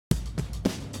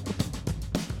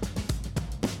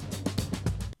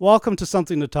welcome to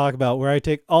Something to Talk About, where I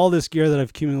take all this gear that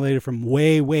I've accumulated from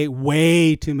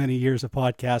way too many years of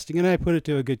podcasting and I put it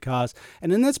to a good cause.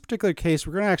 And in this particular case,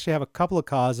 we're going to actually have a couple of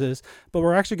causes, but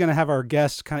we're actually going to have our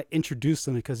guest kind of introduce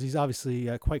them because he's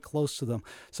obviously quite close to them.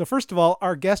 So first of all,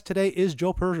 our guest today is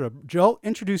Joe Persia. Joe,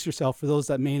 introduce yourself for those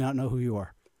that may not know who you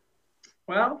are.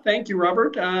 Well, thank you,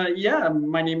 Robert.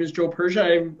 My name is Joe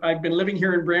Persia. I've been living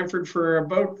here in Brantford for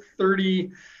about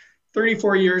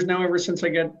 34 years now, ever since I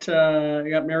got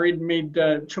married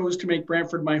and chose to make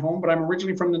Brantford my home. But I'm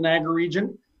originally from the Niagara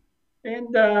region.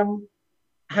 And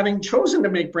having chosen to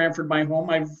make Brantford my home,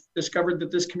 I've discovered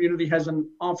that this community has an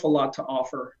awful lot to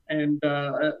offer and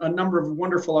a number of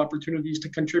wonderful opportunities to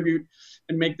contribute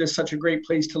and make this such a great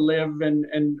place to live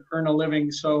and earn a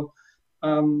living. So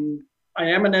I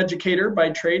am an educator by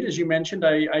trade, as you mentioned.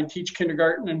 I teach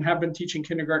kindergarten and have been teaching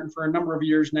kindergarten for a number of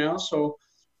years now. So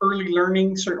early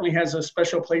learning certainly has a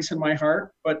special place in my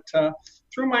heart. But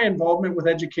through my involvement with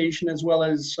education, as well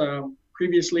as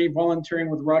previously volunteering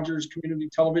with Rogers Community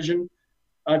Television,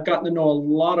 I've gotten to know a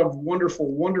lot of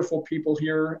wonderful people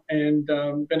here and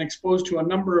been exposed to a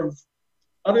number of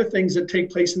other things that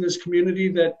take place in this community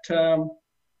that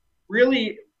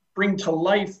really bring to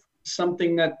life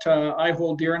something that I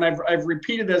hold dear. And I've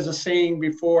repeated as a saying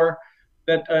before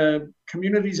that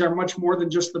communities are much more than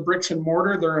just the bricks and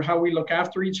mortar. They're how we look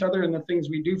after each other and the things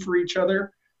we do for each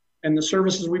other and the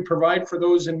services we provide for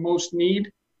those in most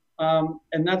need.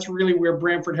 And that's really where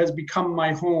Brantford has become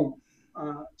my home.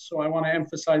 So I want to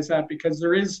emphasize that because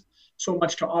there is so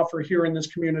much to offer here in this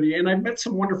community. And I've met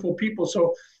some wonderful people.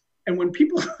 And when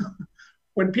people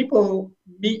when people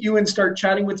meet you and start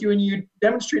chatting with you and you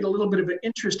demonstrate a little bit of an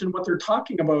interest in what they're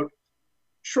talking about,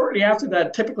 shortly after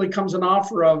that typically comes an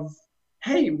offer of,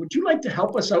 hey, would you like to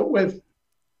help us out with,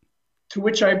 to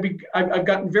which I've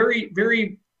gotten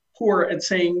very poor at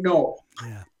saying no.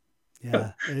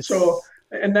 Yeah. So,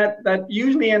 and that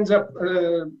usually ends up,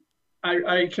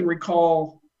 I can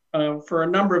recall for a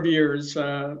number of years,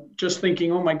 just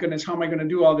thinking, oh my goodness, how am I going to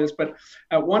do all this? But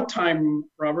at one time,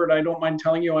 Robert, I don't mind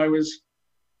telling you, I was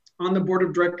on the board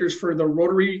of directors for the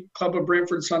Rotary Club of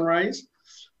Brantford Sunrise.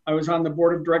 I was on the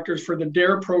board of directors for the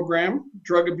DARE program,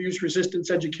 Drug Abuse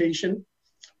Resistance Education.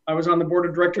 I was on the board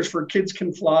of directors for Kids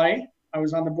Can Fly. I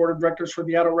was on the board of directors for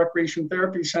the Adult Recreation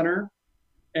Therapy Center.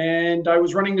 And I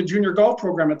was running the junior golf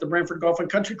program at the Brantford Golf and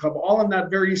Country Club, all in that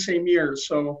very same year.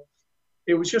 So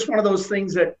it was just one of those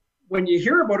things that when you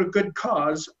hear about a good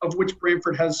cause, of which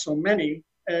Brantford has so many,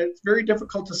 it's very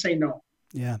difficult to say no.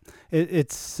 Yeah,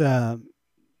 it's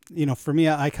for me,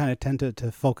 I kind of tend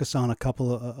to focus on a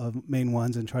couple of main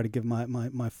ones and try to give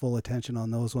my full attention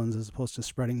on those ones as opposed to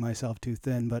spreading myself too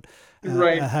thin. But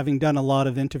right. Having done a lot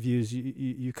of interviews,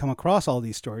 you come across all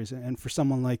these stories. And for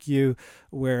someone like you,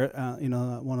 where,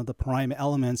 one of the prime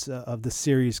elements of the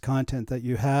series content that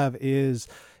you have is,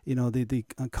 the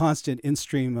constant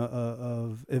in-stream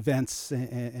of events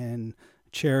and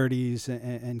charities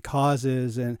and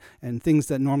causes and things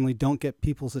that normally don't get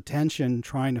people's attention,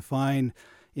 trying to find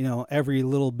every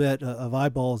little bit of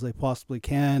eyeballs they possibly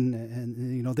can.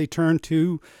 And, they turn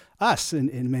to us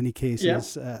in many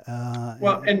cases. Yeah.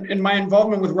 And my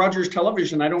involvement with Rogers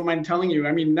Television, I don't mind telling you,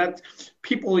 I mean, that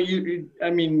people,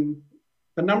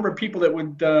 the number of people that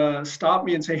would stop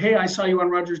me and say, hey, I saw you on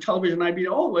Rogers Television. I'd be,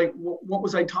 what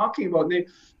was I talking about? And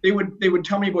they would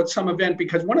tell me about some event,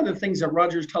 because one of the things that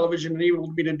Rogers Television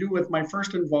enabled me to do with my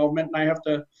first involvement, and I have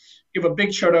to give a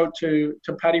big shout out to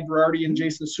Patty Berardi and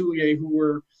Jason Soulier, who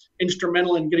were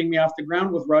instrumental in getting me off the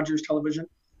ground with Rogers Television.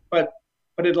 But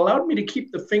it allowed me to keep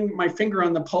my finger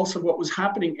on the pulse of what was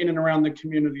happening in and around the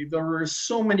community. There were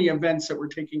so many events that were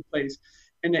taking place.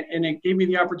 And it gave me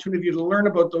the opportunity to learn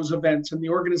about those events and the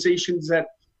organizations that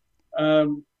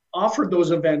offered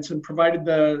those events and provided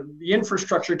the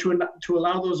infrastructure to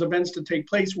allow those events to take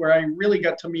place, where I really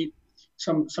got to meet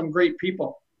some great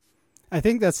people. I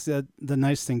think that's the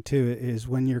nice thing too, is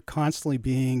when you're constantly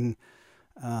being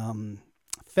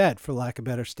fed, for lack of a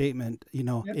better statement,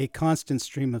 Yep. a constant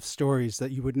stream of stories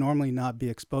that you would normally not be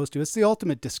exposed to. It's the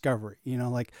ultimate discovery.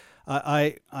 Like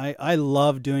I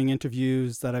love doing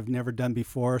interviews that I've never done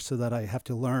before, so that I have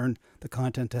to learn the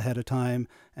content ahead of time,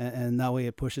 and that way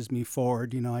it pushes me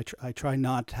forward. I try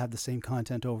not to have the same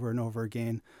content over and over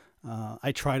again.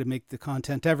 I try to make the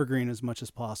content evergreen as much as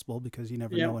possible, because you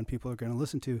never know when people are going to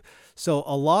listen to. So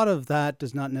a lot of that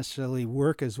does not necessarily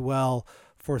work as well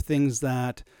for things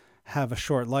that have a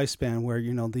short lifespan, where,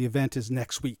 the event is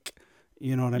next week.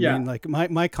 You know what I mean? Like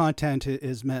my content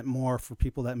is meant more for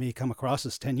people that may come across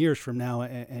us 10 years from now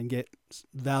and get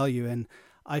value. And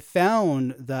I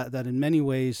found that in many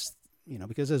ways,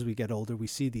 because as we get older, we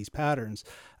see these patterns.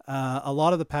 A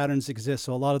lot of the patterns exist.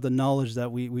 So a lot of the knowledge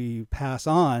that we pass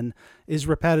on is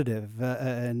repetitive,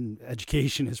 and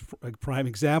education is a prime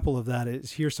example of that.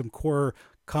 Is here's some core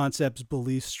concepts,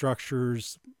 belief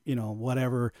structures,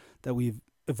 whatever that we've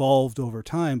evolved over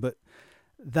time. But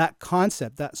that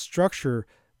concept, that structure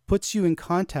puts you in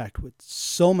contact with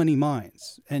so many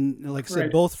minds. And like I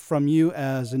said, both from you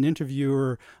as an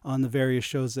interviewer on the various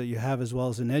shows that you have, as well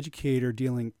as an educator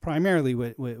dealing primarily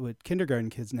with kindergarten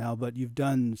kids now, but you've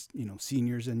done,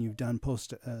 seniors, and you've done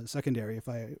post secondary, if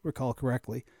I recall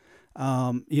correctly.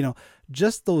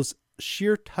 Just those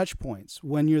sheer touch points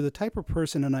when you're the type of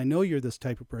person, and I know you're this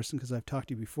type of person because I've talked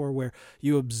to you before, where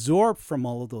you absorb from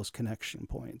all of those connection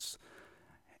points.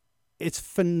 It's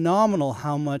phenomenal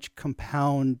how much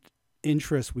compound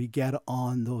interest we get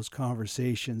on those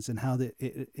conversations, and how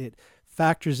it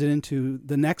factors into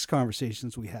the next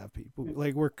conversations we have. People,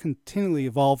 like, we're continually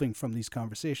evolving from these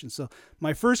conversations. So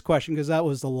my first question, because that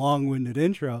was the long-winded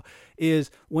intro,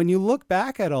 is when you look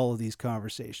back at all of these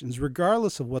conversations,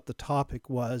 regardless of what the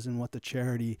topic was and what the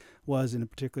charity was in a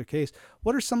particular case,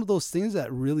 what are some of those things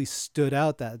that really stood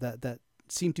out that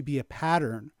seem to be a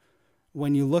pattern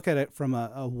when you look at it from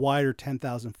a wider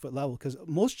 10,000 foot level? Because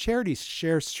most charities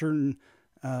share certain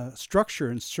structure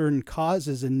and certain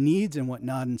causes and needs and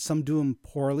whatnot, and some do them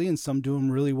poorly and some do them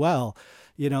really well,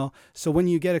 So when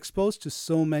you get exposed to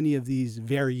so many of these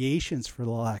variations, for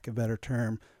the lack of a better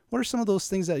term, what are some of those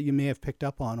things that you may have picked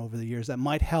up on over the years that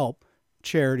might help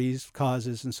charities,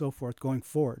 causes, and so forth going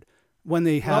forward when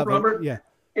they have, Robert,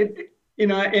 and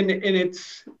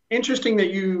it's interesting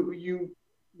that you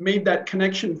made that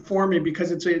connection for me,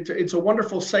 because it's a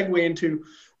wonderful segue into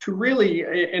really,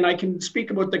 and I can speak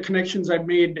about the connections I've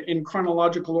made in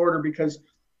chronological order, because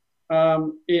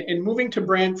in moving to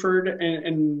Brantford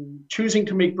and choosing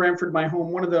to make Brantford my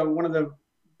home, one of the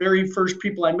very first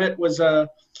people I met was a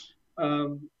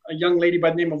young lady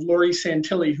by the name of Laurie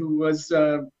Santilli, who was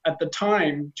at the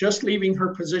time just leaving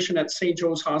her position at St.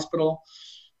 Joe's Hospital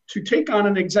to take on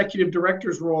an executive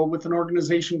director's role with an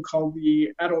organization called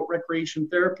the Adult Recreation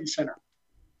Therapy Center,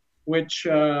 which,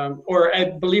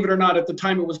 believe it or not, at the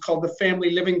time it was called the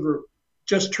Family Living Group,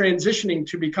 just transitioning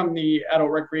to become the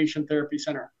Adult Recreation Therapy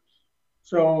Center.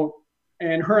 So,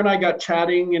 and her and I got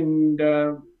chatting, and,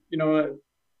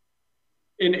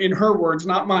 in her words,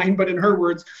 not mine, but in her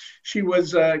words, she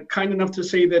was kind enough to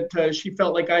say that she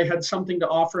felt like I had something to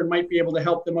offer and might be able to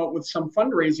help them out with some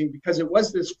fundraising, because it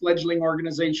was this fledgling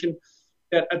organization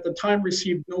that at the time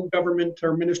received no government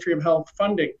or Ministry of Health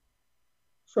funding.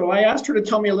 So I asked her to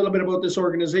tell me a little bit about this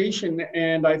organization,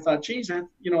 and I thought, geez, that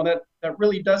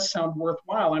really does sound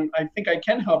worthwhile, and I think I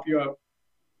can help you out.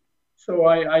 So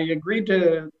I agreed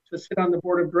to sit on the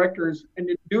board of directors, and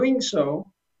in doing so,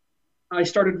 I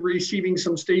started receiving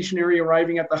some stationery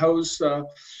arriving at the house,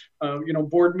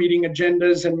 board meeting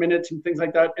agendas and minutes and things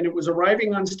like that. And it was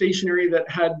arriving on stationery that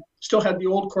still had the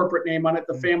old corporate name on it,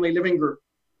 the Family Living Group.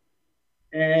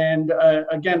 And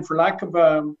again, for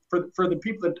the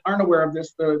people that aren't aware of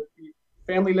this, the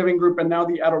Family Living Group, and now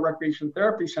the Adult Recreation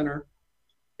Therapy Center,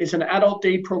 is an adult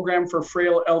day program for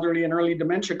frail, elderly, and early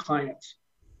dementia clients.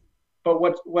 But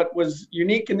what was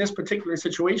unique in this particular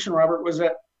situation, Robert, was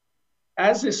that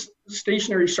as this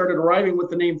stationery started arriving with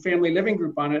the name Family Living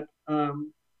Group on it,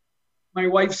 my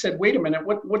wife said, wait a minute,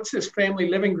 what's this Family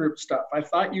Living Group stuff? I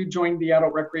thought you joined the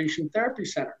Adult Recreation Therapy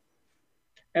Center.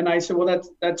 And I said, well,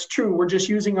 that's true. We're just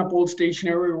using up old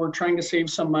stationery. We're trying to save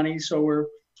some money. So we're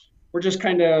just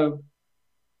kind of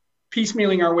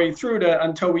piecemealing our way through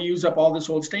until we use up all this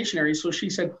old stationery. So she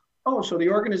said, oh, so the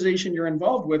organization you're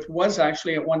involved with was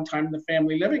actually at one time the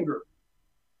Family Living Group.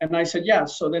 And I said,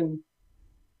 yes. So then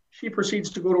she proceeds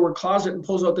to go to her closet and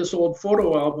pulls out this old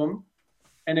photo album.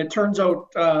 And it turns out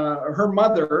her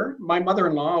mother, my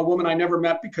mother-in-law, a woman I never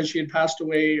met because she had passed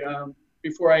away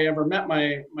before I ever met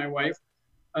my wife,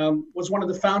 was one of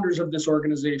the founders of this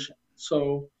organization.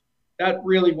 So that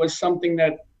really was something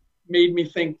that made me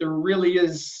think there really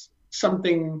is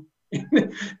something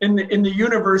in the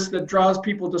universe that draws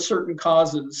people to certain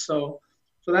causes. So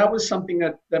that was something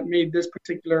that made this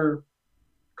particular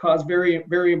cause very,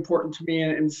 very important to me.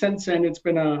 And since then, it's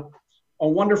been a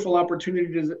wonderful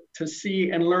opportunity to see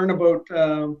and learn about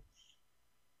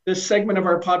this segment of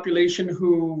our population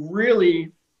who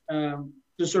really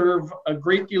deserve a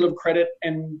great deal of credit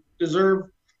and deserve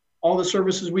all the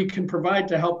services we can provide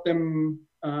to help them,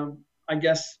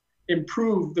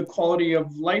 improve the quality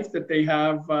of life that they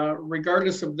have,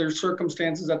 regardless of their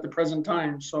circumstances at the present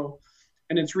time. So,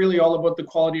 and it's really all about the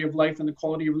quality of life and the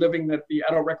quality of living that the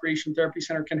Adult Recreation Therapy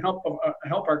Center can help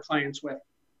our clients with.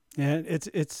 And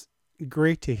it's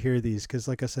great to hear these because,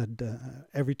 like I said,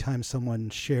 every time someone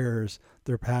shares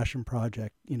their passion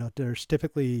project, there's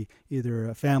typically either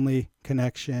a family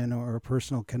connection or a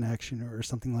personal connection or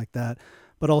something like that.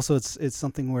 But also, it's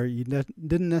something where you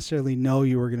didn't necessarily know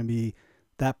you were going to be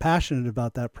that passionate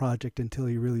about that project until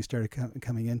you really started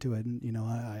coming into it. And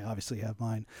I obviously have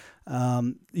mine.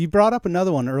 You brought up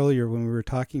another one earlier when we were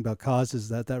talking about causes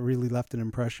that really left an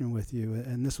impression with you,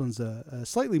 and this one's a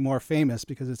slightly more famous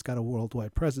because it's got a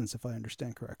worldwide presence, if I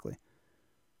understand correctly.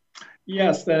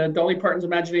 Yes, the Dolly Parton's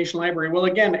Imagination Library. Well,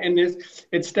 again, and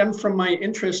it stemmed from my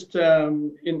interest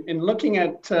in looking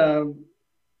at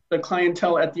the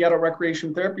clientele at the Adult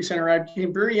Recreation Therapy Center. I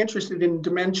became very interested in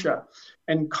dementia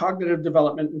and cognitive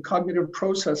development and cognitive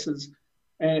processes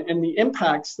and the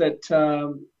impacts that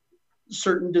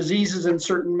certain diseases and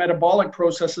certain metabolic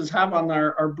processes have on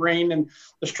our brain and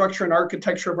the structure and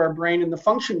architecture of our brain and the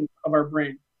function of our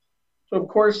brain. So, of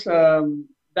course,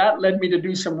 that led me to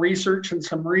do some research and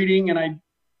some reading, and I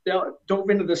dove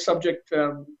into the subject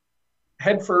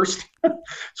head first,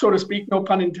 so to speak, no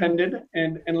pun intended,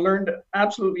 and learned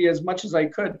absolutely as much as I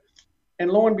could. And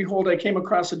lo and behold, I came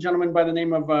across a gentleman by the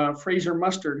name of Fraser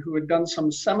Mustard, who had done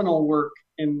some seminal work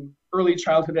in early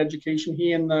childhood education.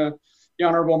 He and the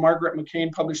Honorable Margaret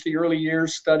McCain published the Early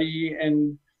Years Study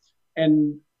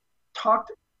and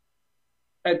talked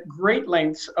at great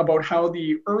lengths about how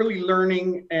the early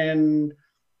learning and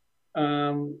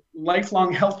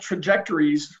lifelong health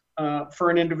trajectories for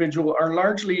an individual are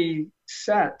largely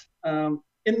set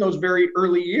in those very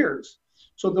early years.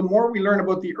 So the more we learn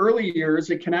about the early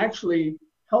years, it can actually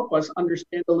help us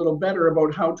understand a little better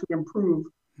about how to improve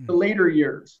the later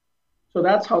years. So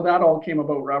that's how that all came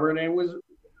about, Robert. And it was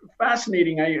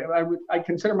fascinating. I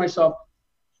consider myself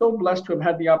so blessed to have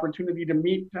had the opportunity to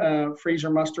meet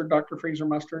Fraser Mustard, Dr. Fraser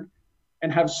Mustard,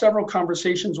 and have several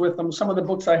conversations with him. Some of the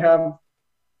books I have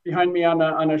behind me on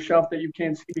a shelf that you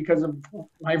can't see because of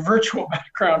my virtual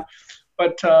background,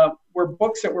 but were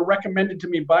books that were recommended to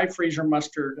me by Fraser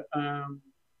Mustard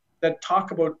that talk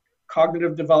about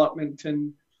cognitive development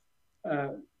and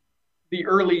the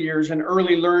early years and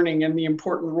early learning and the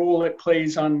important role it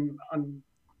plays on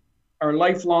our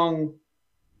lifelong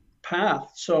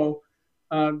path. So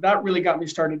that really got me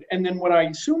started. And then what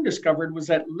I soon discovered was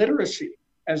that literacy,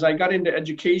 as I got into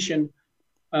education,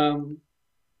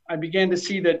 I began to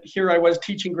see that here I was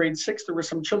teaching grade 6. There were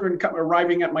some children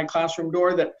arriving at my classroom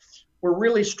door that were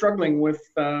really struggling with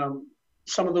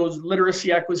some of those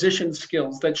literacy acquisition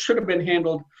skills that should have been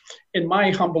handled, in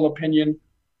my humble opinion,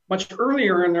 much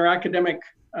earlier in their academic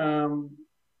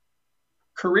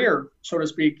career, so to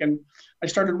speak. And I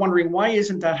started wondering, why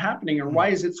isn't that happening, or why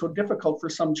is it so difficult for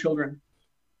some children?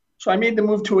 So I made the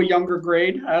move to a younger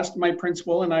grade, asked my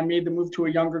principal, and I made the move to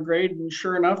a younger grade. And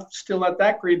sure enough, still at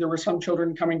that grade, there were some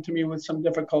children coming to me with some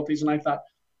difficulties. And I thought,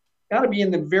 got to be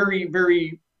in the very,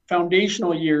 very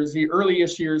foundational years, the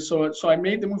earliest years. So I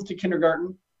made the move to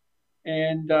kindergarten,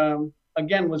 and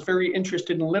again, was very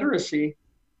interested in literacy.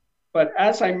 But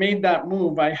as I made that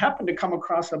move, I happened to come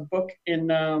across a book in,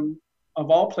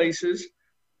 of all places,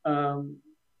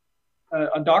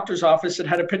 a doctor's office that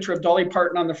had a picture of Dolly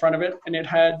Parton on the front of it, and it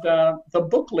had The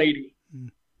Book Lady.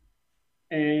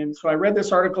 And so I read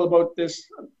this article about this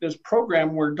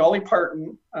program where Dolly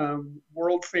Parton,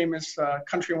 world famous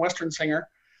country and western singer,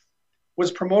 was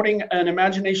promoting an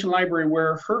imagination library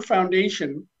where her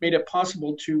foundation made it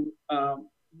possible to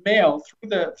mail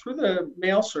through the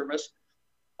mail service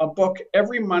a book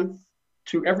every month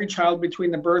to every child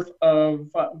between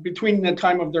the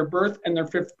time of their birth and their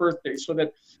 5th birthday, so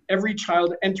that every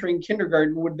child entering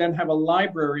kindergarten would then have a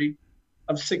library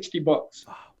of 60 books,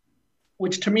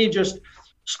 which to me just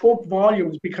spoke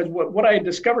volumes, because what I had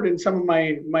discovered in some of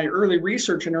my early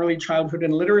research in early childhood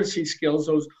and literacy skills,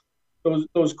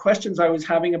 those questions I was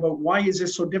having about why is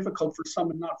this so difficult for some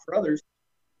and not for others,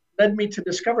 led me to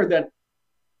discover that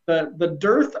the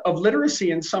dearth of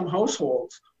literacy in some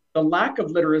households, the lack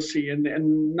of literacy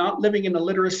and not living in a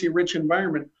literacy-rich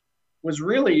environment, was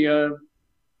really a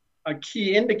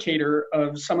key indicator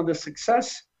of some of the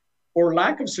success or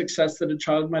lack of success that a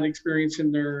child might experience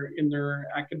in their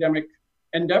academic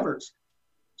endeavors.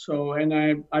 So, and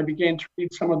I began to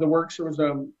read some of the works. There was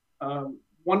a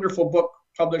wonderful book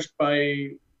published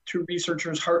by 2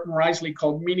 researchers, Hart and Risley,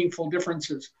 called Meaningful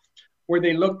Differences, where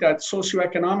they looked at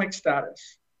socioeconomic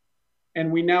status.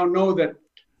 And we now know that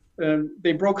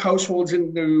they broke households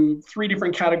into 3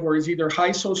 different categories, either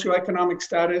high socioeconomic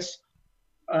status,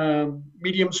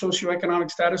 medium socioeconomic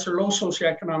status, or low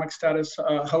socioeconomic status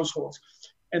households.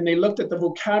 And they looked at the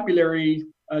vocabulary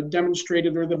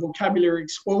demonstrated, or the vocabulary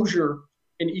exposure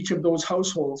in each of those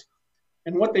households.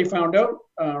 And what they found out,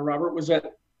 Robert, was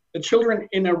that the children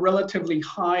in a relatively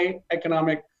high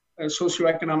economic,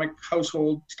 socioeconomic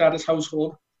household, status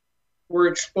household, were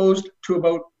exposed to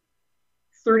about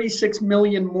 36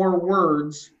 million more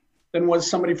words than was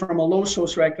somebody from a low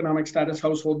socioeconomic status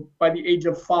household by the age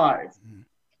of 5. Mm.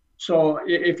 So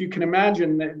if you can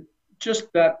imagine that,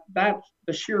 just that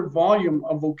the sheer volume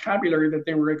of vocabulary that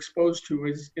they were exposed to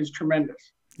is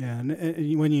tremendous. Yeah,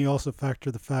 and when you also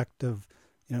factor the fact of,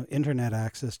 internet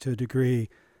access to a degree,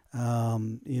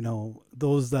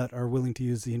 those that are willing to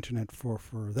use the internet for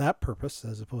that purpose,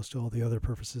 as opposed to all the other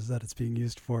purposes that it's being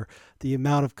used for, the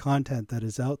amount of content that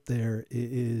is out there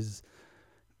is,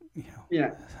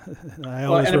 yeah.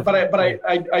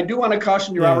 I do want to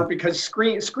caution you, Robert, because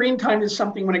screen time is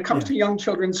something, when it comes to young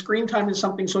children, screen time is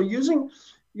something. So using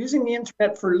the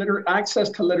internet for access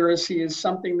to literacy is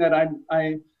something that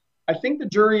I think the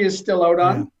jury is still out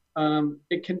on.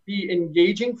 It can be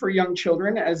engaging for young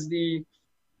children as the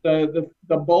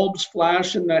bulbs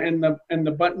flash and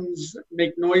the buttons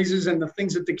make noises and the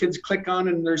things that the kids click on,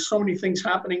 and there's so many things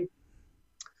happening.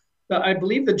 I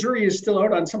believe the jury is still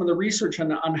out on some of the research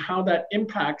on how that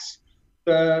impacts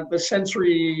the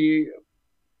sensory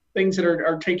things that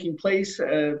are taking place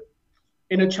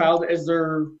in a child as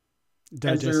they're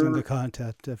digesting the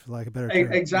content, if like a better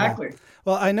term. Exactly. Yeah.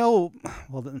 Well, I know.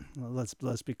 Well, then,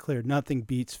 let's be clear. Nothing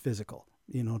beats physical.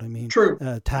 You know what I mean? True.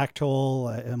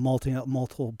 Tactile,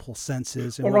 multiple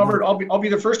senses. Well, Robert, I'll be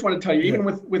the first one to tell you. Even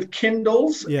with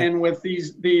Kindles and with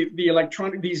the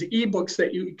electronic, these ebooks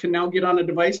that you can now get on a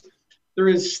device, there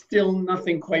is still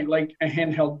nothing quite like a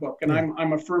handheld book. And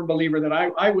I'm a firm believer that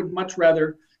I would much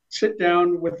rather sit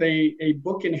down with a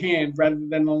book in hand rather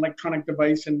than an electronic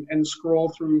device and scroll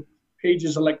through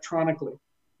pages electronically.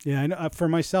 Yeah, I know. For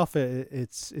myself,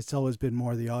 it's always been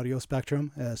more the audio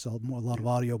spectrum. So a lot of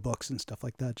audio books and stuff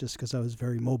like that, just because I was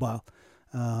very mobile.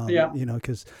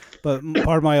 But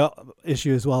part of my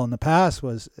issue as well in the past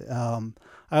was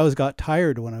I always got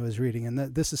tired when I was reading, and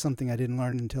this is something I didn't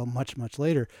learn until much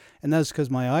later, and that's because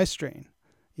my eye strain.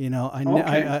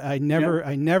 I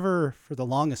never for the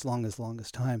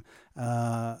longest time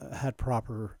had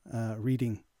proper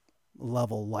reading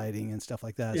level lighting and stuff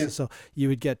like that. So you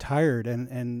would get tired,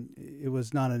 and it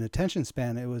was not an attention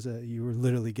span. It was you were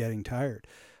literally getting tired.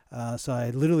 So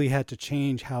I literally had to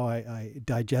change how I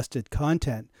digested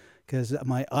content, because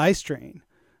my eye strain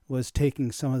was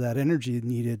taking some of that energy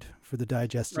needed for the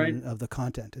digestion of the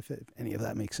content, if any of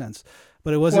that makes sense.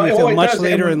 But it wasn't until much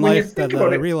later in life that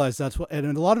I realized that's what,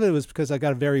 and a lot of it was because I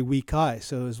got a very weak eye.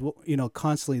 So it was,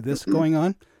 constantly this going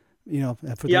on.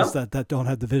 For those that don't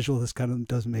have the visual, this kind of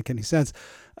doesn't make any sense.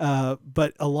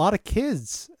 But a lot of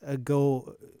kids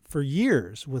go for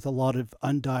years with a lot of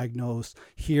undiagnosed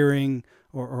hearing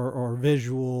or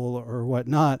visual or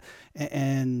whatnot.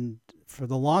 And for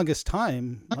the longest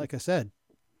time, like I said,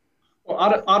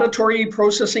 well, auditory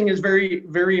processing is very,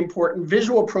 very important.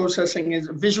 Visual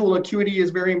acuity is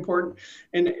very important.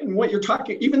 And what you're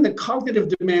talking, even the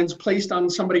cognitive demands placed on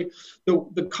somebody,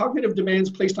 the cognitive demands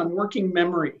placed on working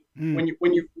memory.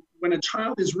 When a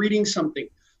child is reading something,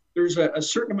 there's a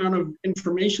certain amount of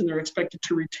information they're expected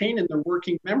to retain in their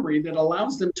working memory that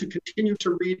allows them to continue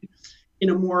to read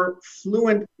in a more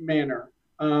fluent manner.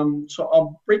 So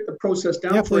I'll break the process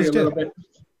down for you a little bit.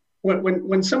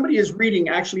 When somebody is reading,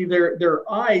 actually their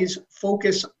eyes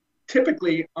focus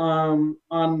typically on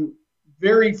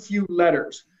very few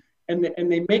letters, and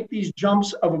they make these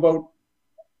jumps of about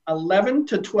 11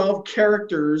 to 12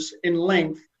 characters in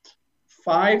length,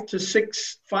 5 to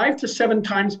 7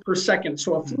 times per second.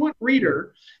 So a fluent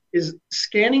reader is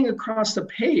scanning across the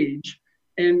page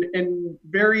and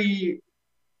very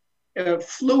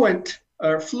fluid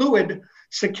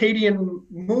circadian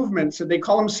movements, and they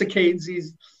call them saccades,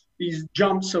 these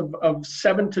jumps of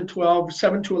 7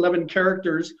 to 11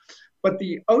 characters, but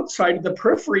the outside, the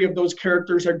periphery of those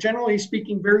characters are generally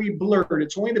speaking very blurred.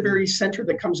 It's only the very center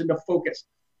that comes into focus.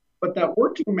 But that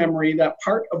working memory, that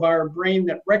part of our brain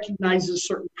that recognizes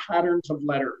certain patterns of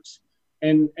letters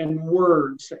and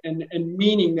words and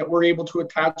meaning that we're able to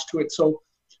attach to it. So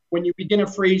when you begin a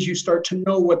phrase, you start to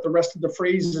know what the rest of the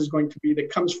phrase is going to be.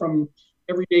 That comes from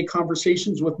everyday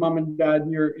conversations with mom and dad,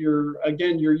 and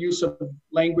your use of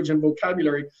language and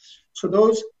vocabulary. So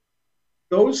those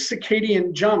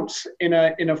circadian jumps in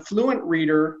a fluent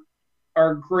reader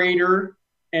are greater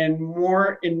and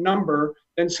more in number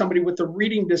than somebody with a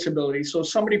reading disability. So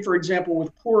somebody, for example,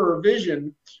 with poorer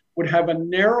vision would have a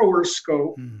narrower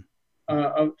scope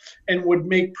and would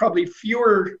make probably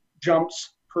fewer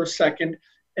jumps per second,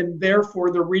 and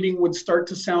therefore the reading would start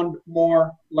to sound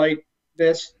more like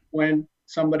this when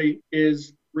somebody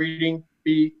is reading,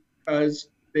 because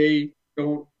they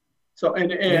don't So,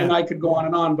 and Yeah. I could go on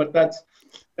and on, but that's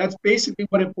basically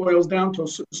what it boils down to.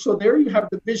 So there you have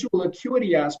the visual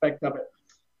acuity aspect of it.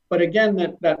 But again,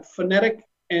 that phonetic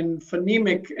and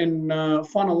phonemic and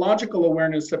phonological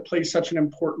awareness that plays such an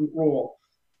important role.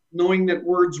 Knowing that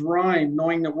words rhyme,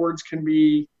 knowing that words can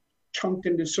be chunked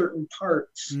into certain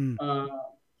parts. Mm.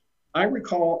 I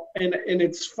recall, and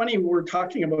it's funny we're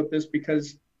talking about this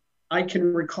because I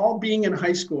can recall being in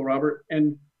high school, Robert,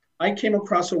 and I came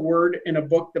across a word in a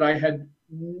book that I had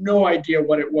no idea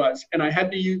what it was. And I had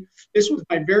to use, this was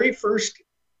my very first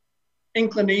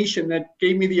inclination that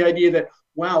gave me the idea that,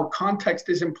 wow, context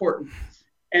is important.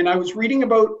 And I was reading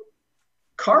about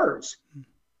cars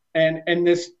and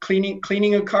this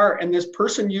cleaning a car, and this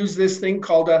person used this thing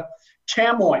called a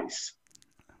chamois,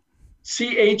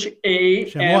 CHAMOI,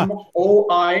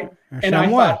 and I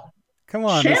thought, come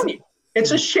on, chamois. It's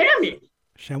a chamois.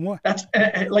 Chamois. That's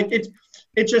like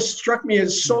it just struck me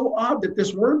as so odd that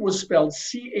this word was spelled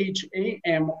CHAMOIS,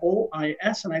 and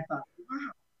I thought,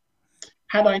 wow,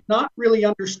 had I not really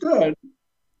understood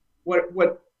what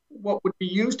would be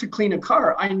used to clean a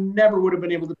car, I never would have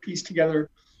been able to piece together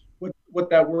what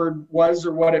that word was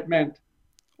or what it meant.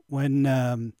 When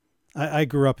I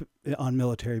grew up on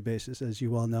military bases, as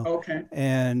you well know. Okay.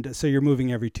 And so you're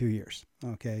moving every 2 years.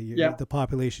 Okay. Yeah. The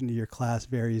population of your class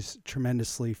varies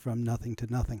tremendously from nothing to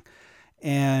nothing.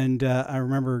 And I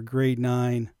remember grade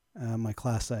 9, my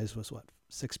class size was what,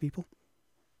 6 people?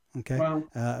 Okay. Wow.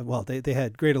 Well, they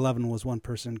had grade 11 was one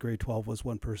person, grade 12 was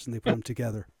one person. They put them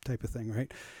together, type of thing,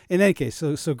 right? In any case,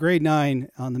 so grade 9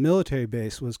 on the military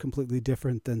base was completely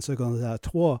different than secondaire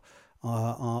 3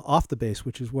 off the base,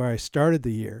 which is where I started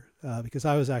the year, because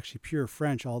I was actually pure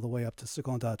French all the way up to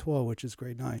secondaire 3, which is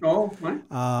grade 9. Oh, right.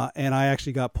 And I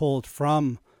actually got pulled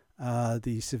from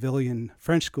the civilian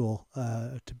French school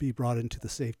to be brought into the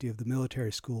safety of the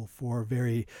military school for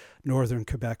very northern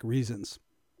Quebec reasons.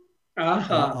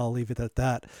 I'll leave it at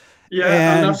that. Yeah,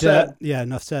 and, enough said.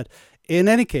 Enough said. In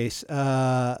any case,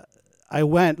 I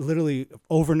went literally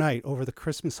overnight over the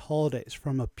Christmas holidays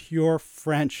from a pure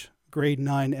French grade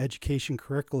 9 education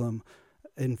curriculum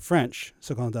in French,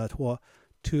 secondaire 3,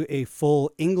 to a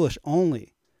full English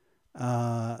only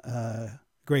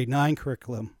grade 9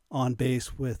 curriculum on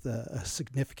base with a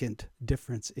significant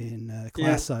difference in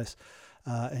class size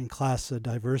and class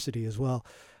diversity as well.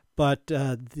 But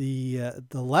the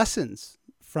lessons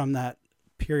from that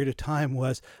period of time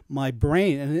was my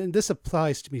brain, and this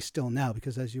applies to me still now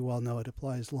because, as you all know, it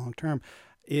applies long term,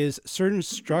 is certain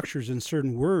structures and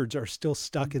certain words are still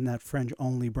stuck in that French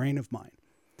only brain of mine.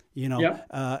 You know,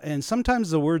 and sometimes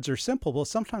the words are simple, but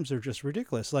sometimes they're just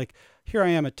ridiculous. Like here I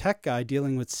am, a tech guy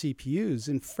dealing with CPUs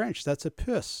in French. That's a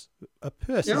puce. A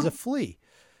puce is a flea.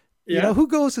 You know, who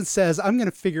goes and says, I'm going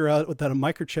to figure out that a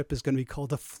microchip is going to be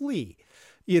called a flea?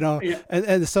 You know,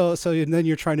 and so then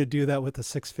you're trying to do that with a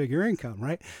 6-figure income,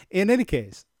 right? In any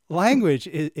case, language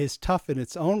is tough in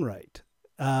its own right.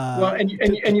 Well, and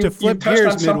you've touched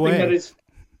on something that is,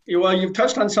 well, you've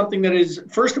touched on something that is,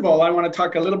 first of all, I want to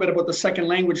talk a little bit about the second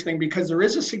language thing, because there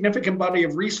is a significant body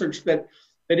of research that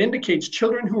indicates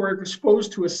children who are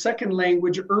exposed to a second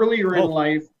language earlier in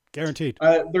life, guaranteed,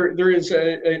 there is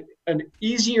an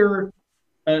easier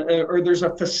or there's a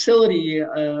facility,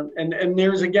 and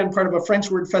there's again part of a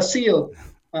French word facile.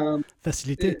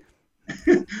 Facilité.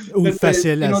 Ou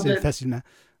facile, c'est facilement.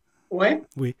 Ouais.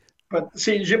 Oui. But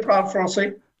si je parle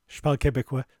français. Je parle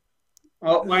québécois.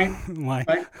 Oh, ouais. Ouais.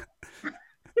 Right.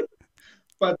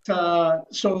 But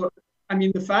so, I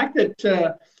mean, the fact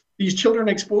that these children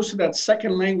exposed to that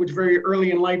second language very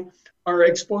early in life are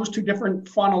exposed to different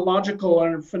phonological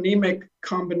and phonemic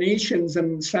combinations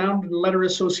and sound and letter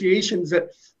associations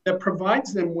that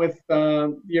provides them with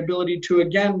the ability to,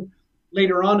 again,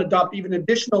 later on adopt even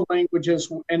additional languages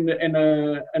and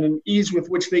an ease with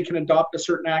which they can adopt a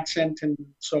certain accent. And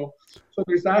so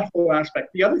there's that whole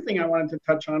aspect. The other thing I wanted to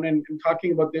touch on in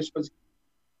talking about this was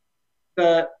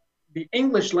the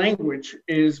English language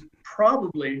is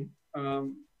probably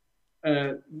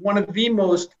one of the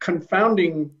most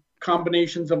confounding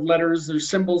combinations of letters or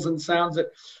symbols and sounds that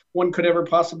one could ever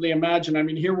possibly imagine. I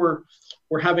mean, here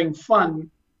we're having fun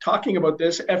talking about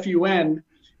this, FUN,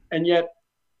 and yet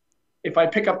if I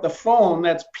pick up the phone,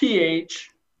 that's PH,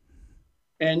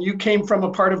 and you came from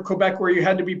a part of Quebec where you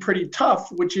had to be pretty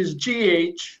tough, which is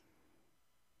GH,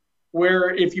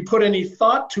 where if you put any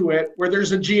thought to it, where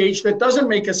there's a GH that doesn't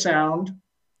make a sound,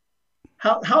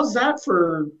 how's that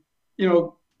for,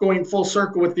 going full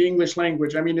circle with the English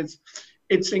language? I mean,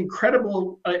 it's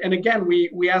incredible. And again,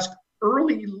 we ask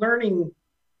early learning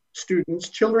students,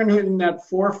 children who in that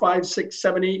 4, 5, 6,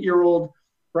 7, 8-year-old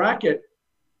bracket,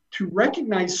 to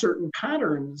recognize certain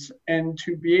patterns and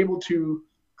to be able to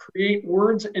create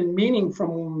words and meaning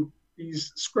from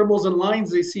these scribbles and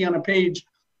lines they see on a page,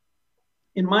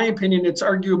 in my opinion, it's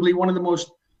arguably one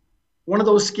of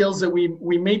those skills that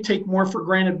we may take more for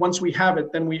granted once we have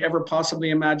it than we ever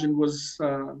possibly imagined was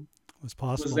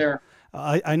possible. Was there.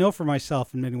 I know for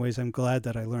myself, in many ways, I'm glad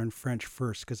that I learned French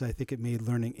first, because I think it made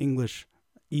learning English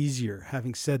easier.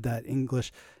 Having said that,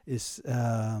 English is,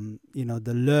 the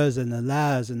le's and the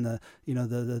las and the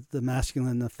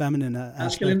masculine, the feminine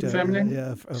masculine, aspect feminine,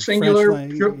 of singular,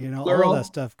 French language, plural. all that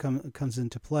stuff comes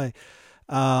into play.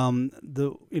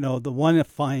 The one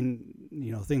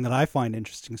thing that I find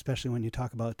interesting, especially when you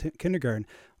talk about kindergarten,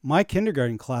 my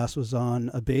kindergarten class was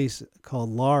on a base called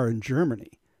Lahr in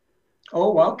Germany.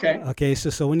 Oh, okay. Okay,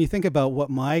 so when you think about what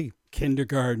my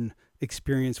kindergarten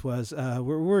experience was,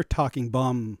 we're talking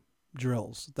bomb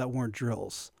drills that weren't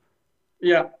drills.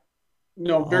 Yeah,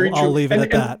 no, very true. I'll leave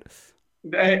it at that.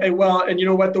 Well, and you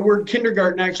know what? The word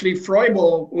kindergarten, actually,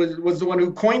 Froebel was the one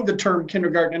who coined the term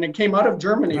kindergarten, and it came out of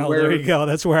Germany. Oh, there you go.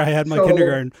 That's where I had my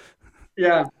kindergarten.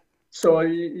 Yeah. So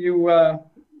you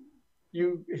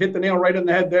hit the nail right on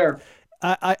the head there.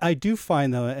 I do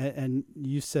find, though, and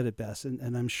you said it best,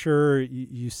 and I'm sure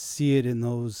you see it in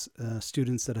those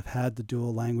students that have had the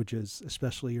dual languages,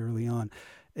 especially early on.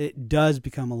 It does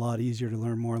become a lot easier to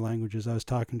learn more languages. I was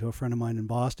talking to a friend of mine in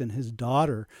Boston. His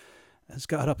daughter has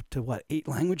got up to 8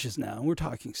 languages now. And we're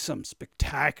talking some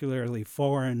spectacularly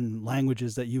foreign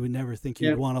languages that you would never think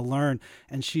you'd want to learn.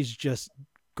 And she's just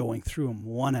going through them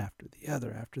one after the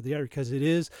other, because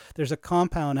there's a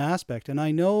compound aspect. And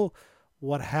I know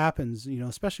what happens,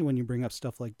 especially when you bring up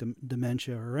stuff like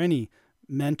dementia or any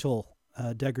mental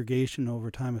degradation over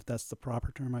time, if that's the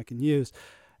proper term I can use.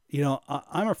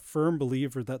 I'm a firm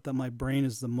believer that my brain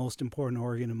is the most important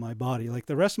organ in my body. Like,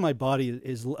 the rest of my body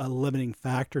is a limiting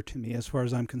factor to me as far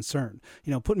as I'm concerned.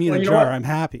 Put me in a jar, I'm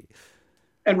happy.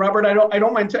 And Robert, I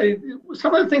don't mind telling you,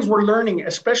 some of the things we're learning,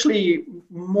 especially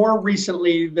more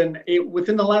recently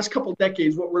within the last couple of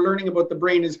decades, what we're learning about the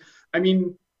brain is,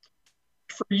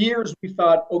 for years we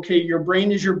thought, okay, your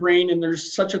brain is your brain, and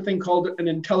there's such a thing called an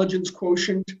intelligence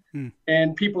quotient,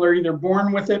 and people are either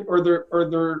born with it or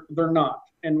they're not.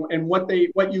 And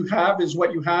what you have is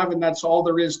what you have, and that's all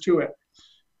there is to it.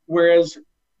 Whereas,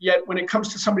 yet when it comes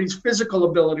to somebody's physical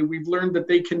ability, we've learned that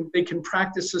they can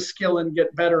practice a skill and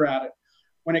get better at it.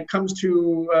 When it comes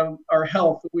to our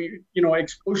health,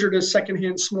 exposure to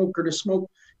secondhand smoke or to smoke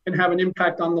can have an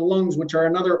impact on the lungs, which are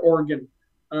another organ.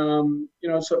 But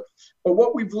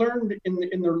what we've learned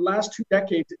in the last 2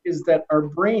 decades is that our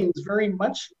brains very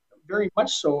much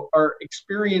so are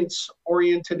experience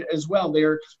oriented as well.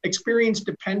 They're experience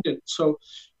dependent. So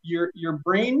your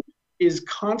brain is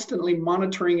constantly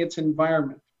monitoring its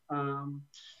environment. And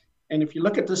if you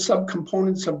look at the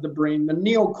subcomponents of the brain, the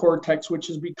neocortex, which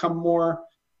has become more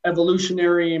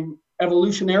evolutionarily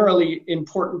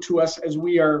important to us as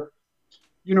we are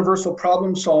universal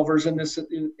problem solvers in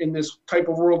this type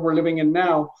of world we're living in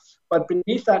now. But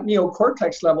beneath that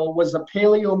neocortex level was a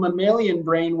paleo-mammalian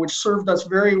brain, which served us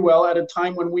very well at a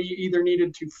time when we either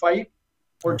needed to fight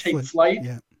or take flight.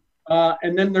 Yeah.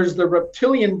 And then there's the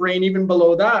reptilian brain even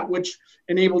below that, which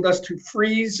enabled us to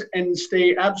freeze and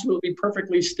stay absolutely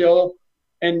perfectly still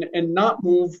and not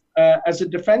move as a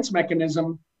defense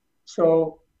mechanism.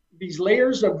 So these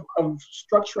layers of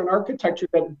structure and architecture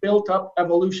that built up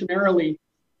evolutionarily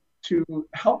to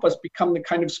help us become the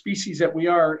kind of species that we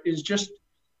are is just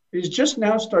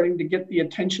now starting to get the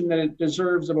attention that it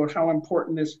deserves about how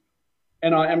important this.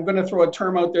 And I'm going to throw a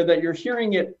term out there that you're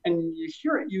hearing it, and you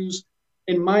hear it used,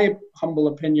 in my humble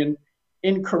opinion,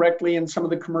 incorrectly in some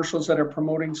of the commercials that are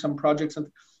promoting some projects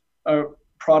and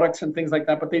products and things like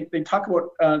that. But they talk about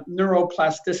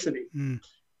neuroplasticity.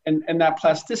 And that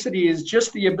plasticity is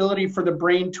just the ability for the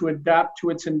brain to adapt to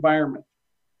its environment.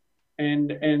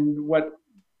 And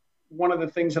one of the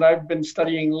things that I've been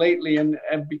studying lately and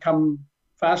have become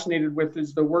fascinated with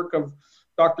is the work of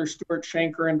Dr. Stuart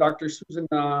Shanker and Dr. Susan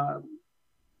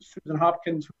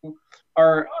Hopkins, who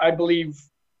are, I believe,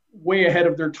 way ahead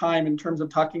of their time in terms of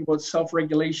talking about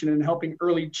self-regulation and helping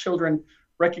early children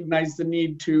recognize the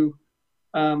need to,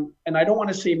 and I don't want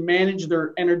to say manage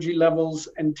their energy levels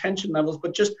and tension levels,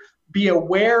 but just be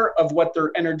aware of what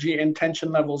their energy and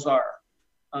tension levels are.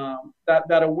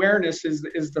 That awareness is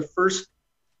the first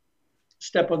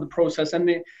step of the process,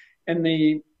 and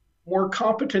the more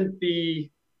competent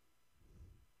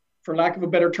for lack of a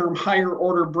better term, higher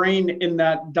order brain in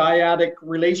that dyadic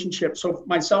relationship. So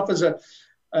myself as a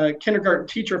kindergarten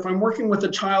teacher, if I'm working with a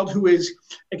child who is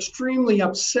extremely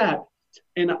upset,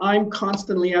 And I'm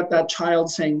constantly at that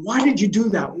child saying, why did you do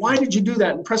that? Why did you do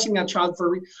that? And pressing that child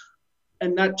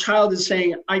and that child is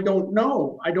saying, I don't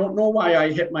know. I don't know why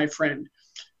I hit my friend.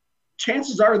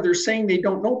 Chances are they're saying they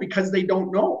don't know because they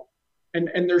don't know. And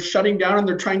they're shutting down and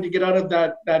they're trying to get out of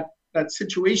that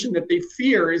situation that they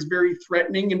fear is very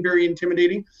threatening and very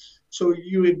intimidating. So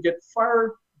you would get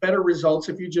far better results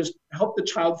if you just help the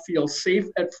child feel safe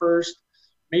at first,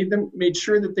 made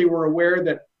sure that they were aware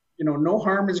that, you know, no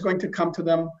harm is going to come to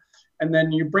them. And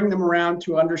then you bring them around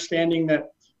to understanding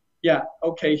that, yeah,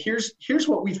 okay, here's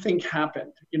what we think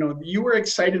happened. You know, you were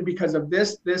excited because of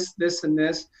this, and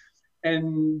this,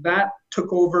 and that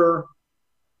took over.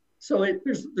 So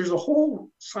there's a whole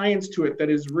science to it that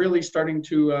is really starting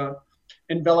to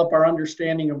envelop our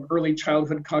understanding of early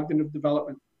childhood cognitive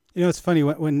development. You know, it's funny,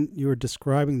 when you were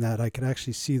describing that, I could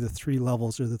actually see the three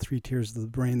levels or the three tiers of the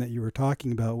brain that you were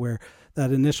talking about, where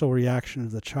that initial reaction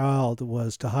of the child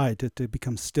was to hide, to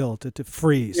become still, to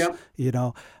freeze, Yeah. you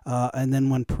know, and then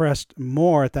when pressed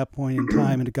more at that point in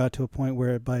time, and it got to a point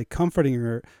where by comforting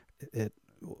her,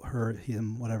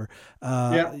 him, whatever,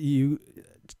 Yeah. you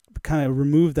kind of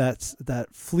remove that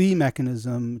flee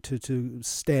mechanism to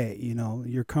stay, you know,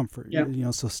 your comfort, Yeah. you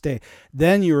know, so stay.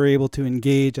 Then you were able to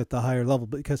engage at the higher level,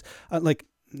 because like,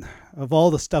 of all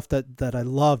the stuff that I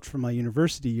loved from my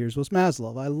university years was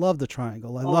Maslow. I love the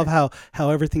triangle. I love how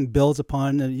everything builds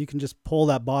upon, and you can just pull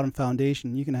that bottom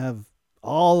foundation. You can have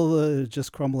all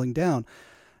just crumbling down.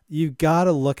 You got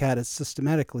to look at it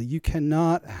systematically. You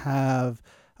cannot have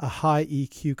a high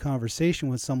EQ conversation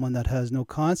with someone that has no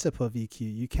concept of EQ.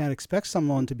 You can't expect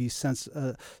someone to be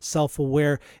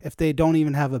self-aware if they don't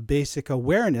even have a basic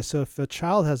awareness. So if a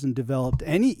child hasn't developed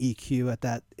any EQ at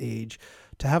that age,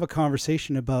 to have a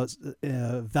conversation about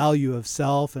value of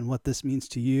self and what this means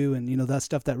to you, and, you know, that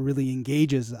stuff that really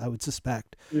engages, I would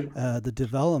suspect, the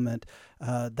development,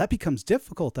 that becomes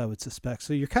difficult, I would suspect.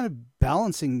 So you're kind of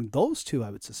balancing those two, I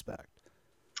would suspect.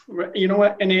 You know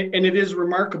what? And it is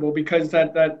remarkable because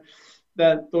that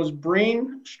those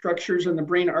brain structures and the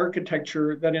brain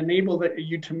architecture that enable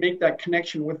you to make that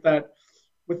connection with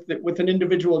an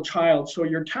individual child. So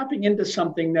you're tapping into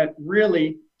something that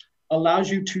really allows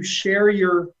you to share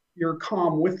your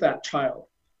calm with that child.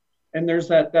 And there's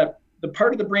that the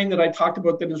part of the brain that I talked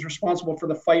about that is responsible for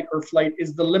the fight or flight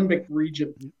is the limbic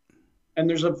region. And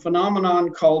there's a phenomenon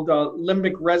called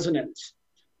limbic resonance.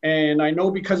 And I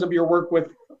know because of your work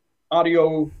with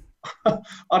audiographic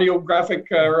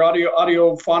or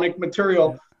audiophonic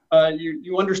material,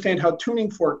 you understand how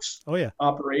tuning forks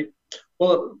operate.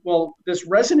 Well, this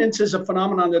resonance is a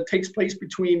phenomenon that takes place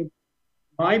between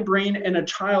my brain and a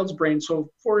child's brain.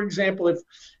 So, for example,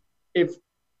 if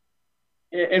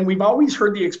and we've always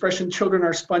heard the expression, children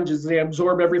are sponges, they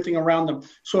absorb everything around them.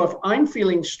 So if I'm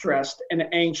feeling stressed and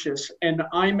anxious and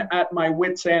I'm at my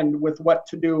wit's end with what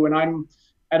to do, and I'm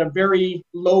at a very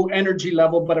low energy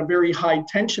level, but a very high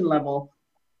tension level,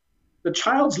 the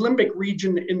child's limbic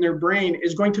region in their brain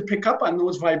is going to pick up on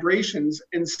those vibrations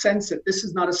and sense that this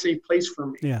is not a safe place for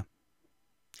me. Yeah.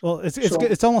 Well,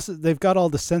 it's almost, they've got all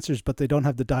the sensors, but they don't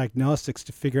have the diagnostics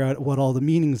to figure out what all the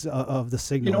meanings of the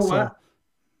signal. You know what?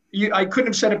 I couldn't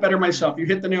have said it better myself. You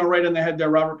hit the nail right on the head there,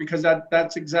 Robert, because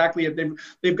that's exactly it.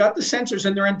 They've got the sensors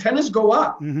and their antennas go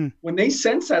up when they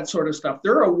sense that sort of stuff.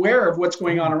 They're aware of what's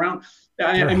going on around.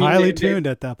 They're highly tuned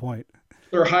at that point.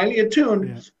 They're highly attuned.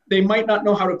 Yeah. They might not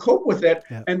know how to cope with it.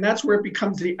 Yeah. And that's where it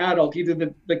becomes the adult, either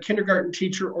the kindergarten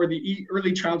teacher or the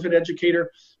early childhood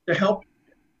educator, to help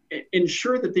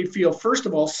ensure that they feel, first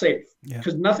of all, safe,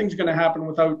 because nothing's going to happen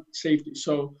without safety.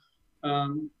 So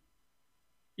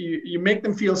you make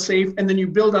them feel safe, and then you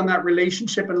build on that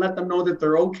relationship and let them know that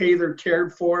they're okay, they're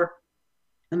cared for,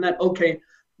 and that, okay,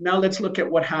 now let's look at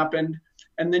what happened.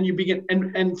 And then you begin,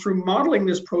 and through modeling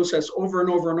this process over and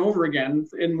over and over again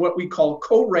in what we call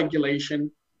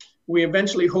co-regulation, we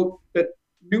eventually hope that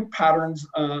new patterns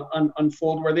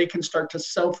unfold where they can start to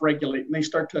self-regulate and they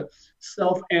start to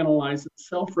self-analyze and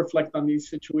self-reflect on these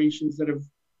situations that have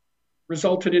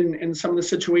resulted in some of the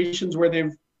situations where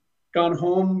they've gone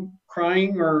home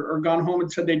crying or gone home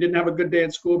and said they didn't have a good day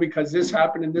at school because this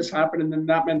happened and then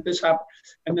that meant this happened,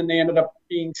 and then they ended up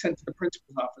being sent to the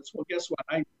principal's office. Well, guess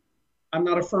what? I'm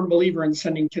not a firm believer in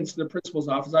sending kids to the principal's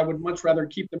office. I would much rather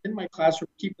keep them in my classroom,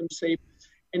 keep them safe.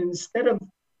 And instead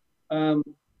of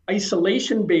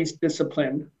isolation-based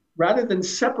discipline, rather than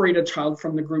separate a child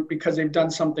from the group because they've done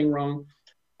something wrong,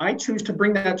 I choose to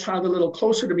bring that child a little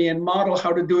closer to me and model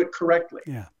how to do it correctly.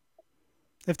 Yeah.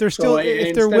 If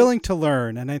they're willing to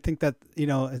learn. And I think that, you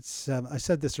know, it's, I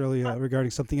said this earlier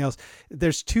regarding something else.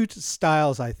 There's two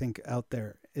styles, I think, out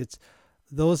there. It's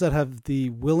those that have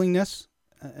the willingness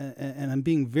and I'm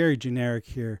being very generic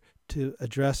here, to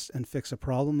address and fix a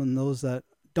problem, and those that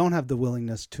don't have the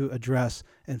willingness to address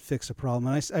and fix a problem.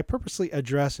 And I purposely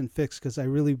address and fix because I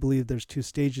really believe there's two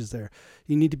stages there.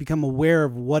 You need to become aware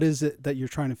of what is it that you're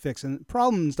trying to fix. And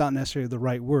problem is not necessarily the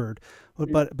right word,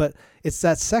 but it's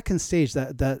that second stage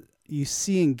that you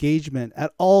see engagement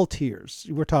at all tiers.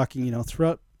 We're talking,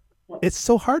 throughout. It's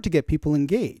so hard to get people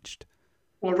engaged.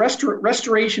 Well,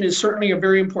 restoration is certainly a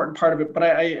very important part of it, but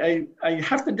I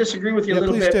have to disagree with you a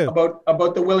little bit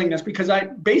about the willingness, because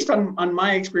based on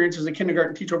my experience as a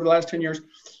kindergarten teacher over the last 10 years,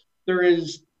 there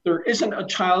isn't a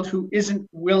child who isn't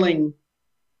willing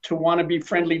to want to be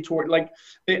friendly toward, like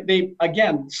they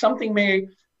again,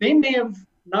 they may have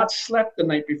not slept the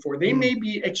night before. They may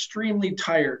be extremely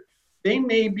tired. They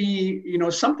may be,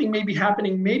 something may be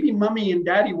happening. Maybe mommy and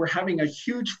daddy were having a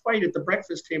huge fight at the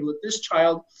breakfast table that this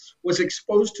child was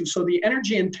exposed to. So the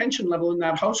energy and tension level in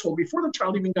that household before the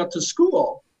child even got to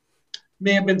school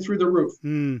may have been through the roof.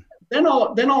 Then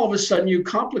all of a sudden you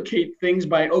complicate things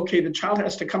by, okay, the child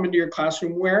has to come into your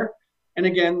classroom where, and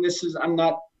again, I'm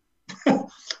not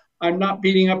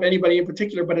beating up anybody in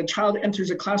particular, but a child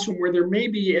enters a classroom where there may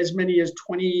be as many as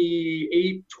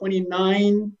 28,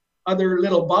 29 other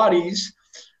little bodies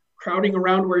crowding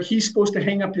around where he's supposed to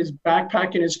hang up his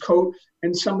backpack and his coat,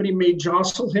 and somebody may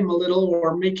jostle him a little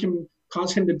or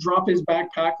cause him to drop his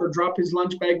backpack or drop his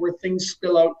lunch bag where things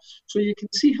spill out. So you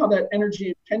can see how that energy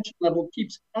and tension level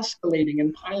keeps escalating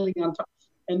and piling on top.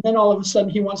 And then all of a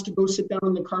sudden he wants to go sit down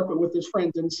on the carpet with his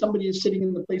friends, and somebody is sitting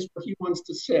in the place where he wants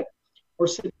to sit, or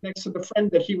sit next to the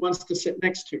friend that he wants to sit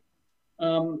next to.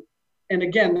 And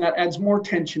again, that adds more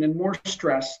tension and more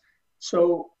stress.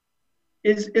 So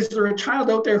is there a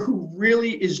child out there who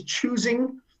really is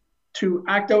choosing to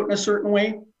act out in a certain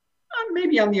way?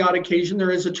 Maybe on the odd occasion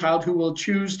there is a child who will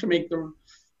choose to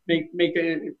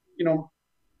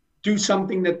do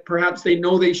something that perhaps they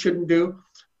know they shouldn't do.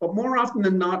 But more often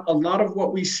than not, a lot of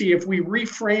what we see, if we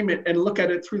reframe it and look at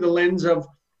it through the lens of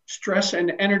stress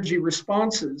and energy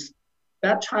responses,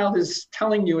 that child is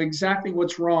telling you exactly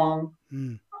what's wrong.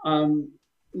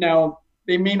 Now,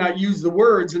 they may not use the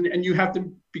words, and you have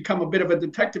to become a bit of a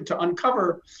detective to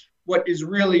uncover what is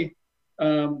really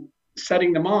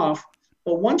setting them off.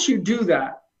 But once you do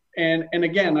that, and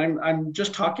again, I'm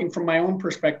just talking from my own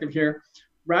perspective here,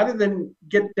 rather than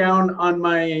get down on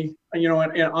my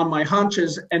on my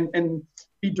haunches and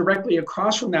be directly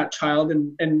across from that child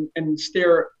and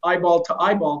stare eyeball to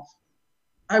eyeball,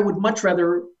 I would much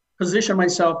rather position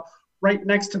myself right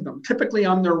next to them, typically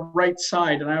on their right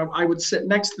side. And I would sit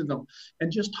next to them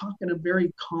and just talk in a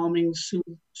very calming,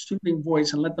 soothing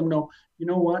voice and let them know, you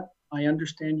know what, I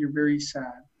understand you're very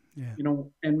sad. Yeah.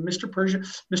 And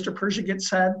Mr. Persia gets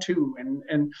sad too.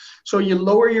 And so you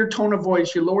lower your tone of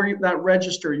voice, you lower that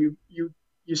register, you slow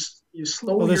your speech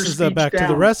down. Well, this is back to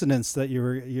the resonance that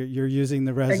you're using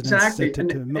the resonance exactly.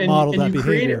 to model that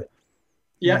behavior.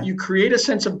 You create a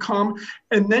sense of calm,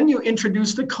 and then you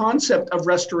introduce the concept of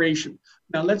restoration.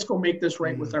 Now let's go make this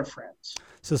right with our friends.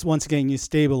 So once again, you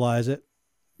stabilize it,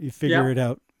 you figure it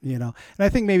out, and I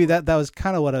think maybe that was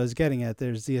kind of what I was getting at.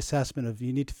 There's the assessment of,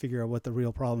 you need to figure out what the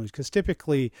real problem is, because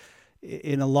typically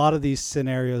in a lot of these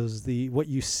scenarios, what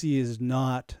you see is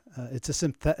not, it's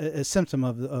a symptom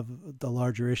of the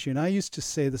larger issue. And I used to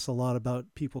say this a lot about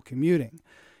people commuting,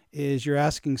 is you're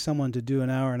asking someone to do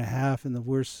an hour and a half in the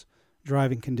worst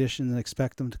driving conditions and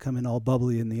expect them to come in all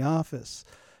bubbly in the office.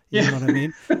 You know what I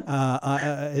mean?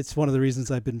 It's one of the reasons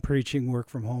I've been preaching work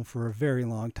from home for a very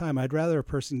long time. I'd rather a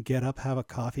person get up, have a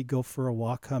coffee, go for a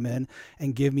walk, come in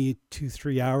and give me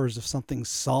 2-3 hours of something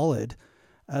solid,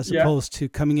 as opposed to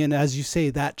coming in, as you say,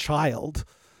 that child.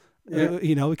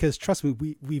 Because trust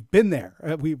me, we've been there.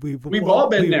 We've all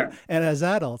been there, and as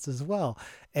adults as well.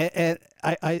 And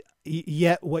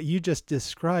yet what you just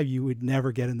described, you would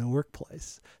never get in the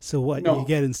workplace. So what you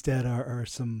get instead are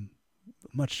some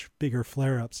much bigger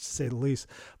flare-ups, to say the least.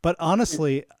 But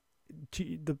honestly,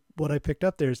 what I picked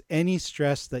up there is any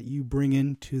stress that you bring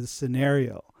into the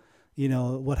scenario.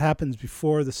 What happens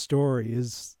before the story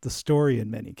is the story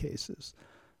in many cases.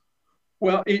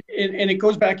 Well, it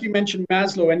goes back. You mentioned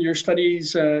Maslow and your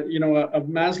studies, of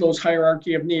Maslow's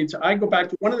hierarchy of needs. I go back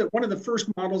to one of the first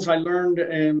models I learned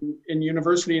in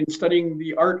university and studying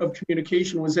the art of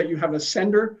communication was that you have a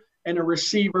sender and a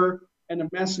receiver and a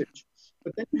message,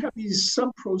 but then you have these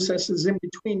sub processes in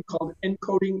between called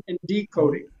encoding and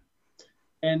decoding.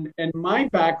 And my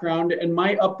background and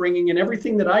my upbringing and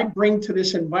everything that I bring to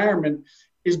this environment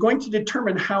is going to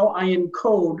determine how I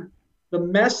encode the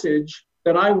message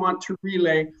that I want to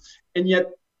relay. And yet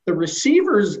the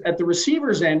receivers at the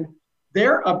receiver's end,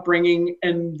 their upbringing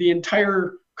and the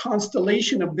entire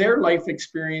constellation of their life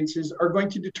experiences are going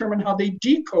to determine how they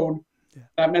decode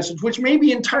that message, which may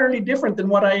be entirely different than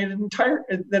what I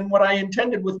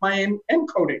intended with my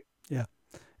encoding. Yeah.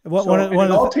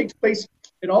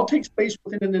 It all takes place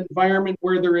within an environment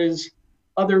where there is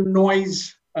other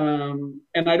noise, and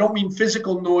I don't mean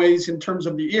physical noise in terms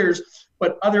of the ears,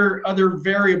 but other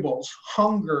variables,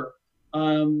 hunger,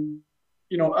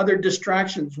 other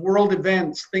distractions, world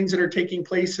events, things that are taking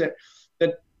place that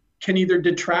can either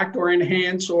detract or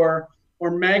enhance or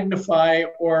magnify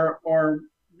or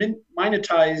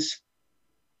monetize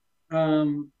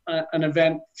an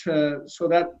event. So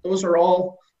that those are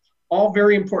all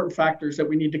very important factors that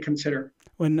we need to consider.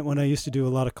 When I used to do a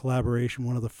lot of collaboration,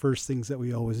 one of the first things that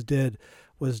we always did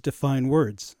was define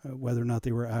words, whether or not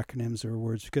they were acronyms or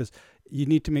words, because you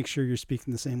need to make sure you're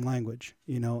speaking the same language,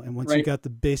 and once you got the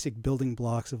basic building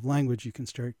blocks of language, you can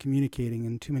start communicating,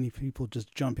 and too many people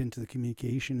just jump into the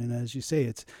communication. And as you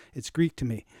say, it's Greek to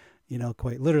me,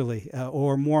 quite literally,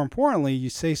 or more importantly, you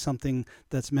say something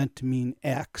that's meant to mean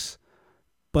X,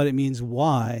 but it means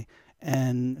Y.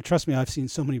 And trust me, I've seen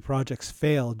so many projects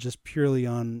fail just purely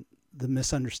on the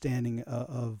misunderstanding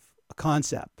of a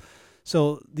concept.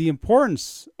 So the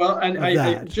importance. Well, and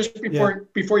I just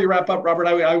before you wrap up, Robert,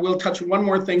 I will touch one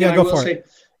more thing. Yeah, and go I will for say it.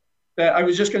 that I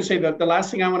was just going to say that the last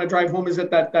thing I want to drive home is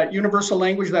that universal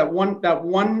language, that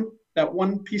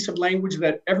one piece of language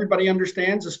that everybody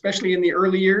understands, especially in the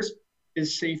early years,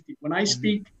 is safety. When I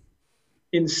speak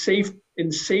in safe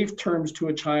terms to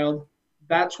a child,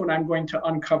 that's when I'm going to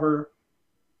uncover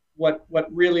what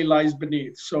really lies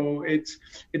beneath. So it's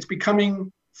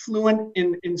becoming fluent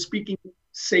in speaking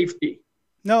safety.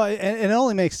 No, and it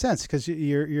only makes sense because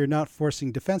you're not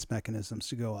forcing defense mechanisms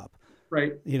to go up.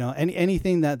 Right.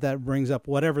 Anything that brings up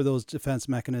whatever those defense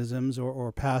mechanisms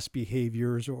or past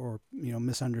behaviors or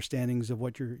misunderstandings of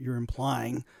what you're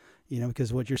implying,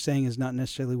 because what you're saying is not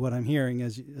necessarily what I'm hearing,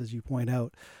 as you point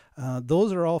out.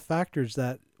 Those are all factors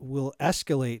that will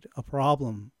escalate a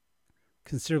problem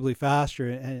considerably faster.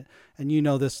 And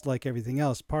this, like everything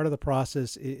else, part of the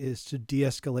process is to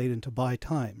de-escalate and to buy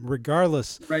time,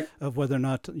 regardless of whether or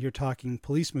not you're talking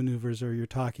police maneuvers or you're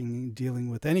dealing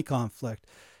with any conflict.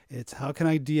 It's how can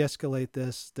I de-escalate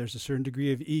this? There's a certain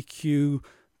degree of EQ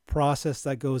process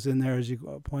that goes in there, as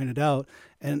you pointed out,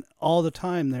 and all the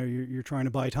time there you're trying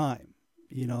to buy time,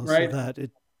 so that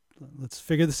let's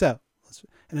figure this out.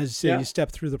 And as you say, you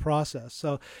step through the process.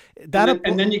 So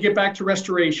and then you get back to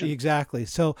restoration. Exactly.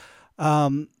 So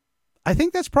I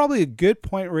think that's probably a good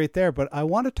point right there. But I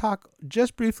want to talk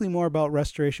just briefly more about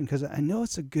restoration because I know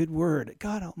it's a good word.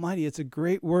 God Almighty, it's a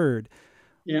great word.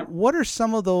 Yeah. What are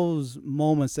some of those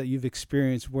moments that you've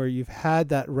experienced where you've had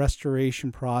that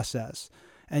restoration process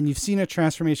and you've seen a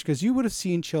transformation? Because you would have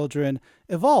seen children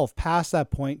evolve past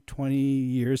that point, 20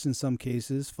 years in some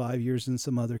cases, 5 years in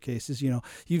some other cases.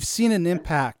 You've seen an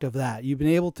impact of that. You've been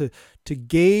able to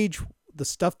gauge the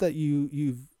stuff that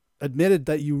you've admitted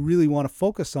that you really want to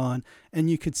focus on,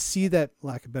 and you could see that,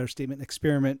 lack of a better statement,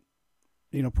 experiment,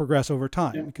 progress over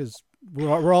time because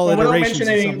we're all iterations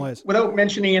in some ways. Without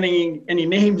mentioning any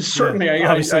names, certainly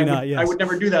I would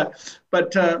never do that.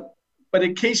 But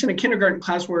a case in a kindergarten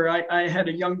class where I had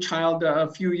a young child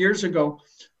a few years ago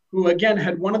who, again,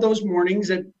 had one of those mornings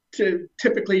that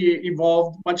typically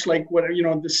evolved much like what,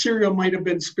 the cereal might have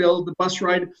been spilled, the bus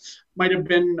ride might have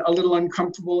been a little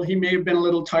uncomfortable, he may have been a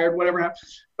little tired, whatever happened.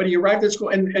 But he arrived at school,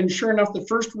 and sure enough, during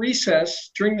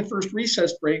the first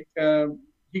recess break,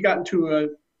 he got into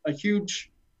a huge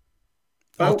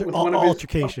bout with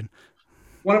altercation.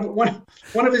 One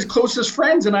of his closest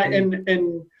friends,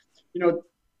 and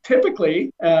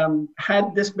typically,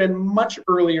 had this been much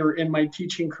earlier in my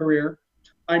teaching career,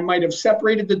 I might have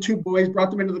separated the two boys, brought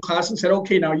them into the class, and said,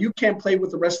 "Okay, now you can't play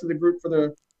with the rest of the group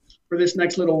for this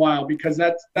next little while because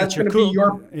that's going to be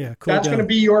going to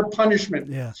be your punishment."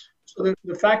 Yeah. So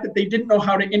the fact that they didn't know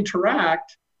how to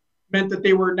interact meant that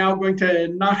they were now going to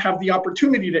not have the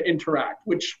opportunity to interact.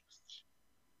 Which,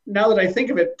 now that I think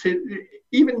of it,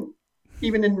 even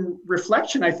in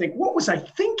reflection, I think, what was I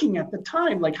thinking at the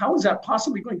time? Like, how is that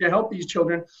possibly going to help these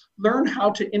children learn how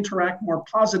to interact more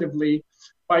positively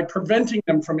by preventing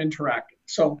them from interacting?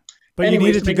 But anyways, you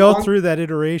needed to go through that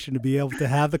iteration to be able to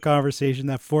have the conversation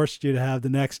that forced you to have the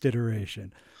next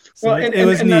iteration. So it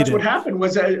was needed. That's what happened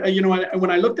was,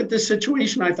 when I looked at this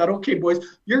situation, I thought, okay, boys,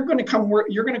 you're going to come work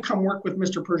with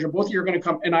Mr. Persia. Both of you are going to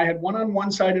come. And I had one on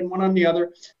one side and one on the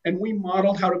other. And we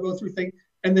modeled how to go through things.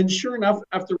 And then sure enough,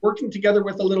 after working together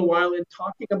with a little while and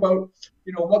talking about,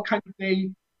 what kind of day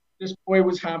this boy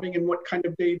was having and what kind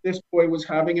of day this boy was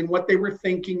having and what they were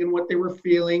thinking and what they were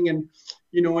feeling. And,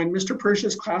 in Mr.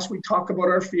 Persia's class, we talk about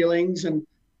our feelings. And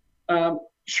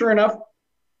sure enough,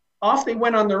 off they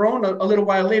went on their own a little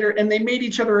while later, and they made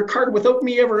each other a card without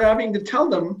me ever having to tell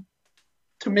them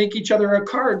to make each other a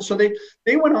card. So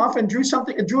they went off and drew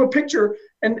something and drew a picture,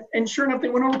 and sure enough, they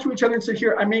went over to each other and said,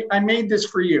 "Here, I made this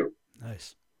for you."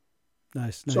 Nice,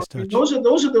 nice So touch. those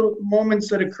are the moments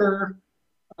that occur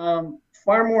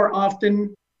far more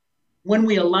often when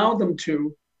we allow them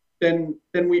to than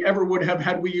we ever would have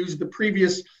had we used the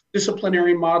previous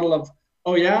disciplinary model of,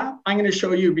 oh yeah, I'm going to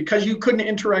show you because you couldn't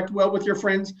interact well with your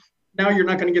friends. Now you're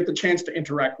not going to get the chance to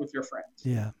interact with your friends.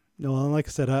 Yeah. No, like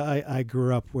I said, I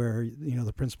grew up where,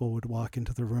 the principal would walk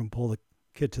into the room, pull the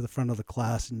kid to the front of the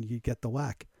class, and you get the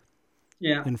whack.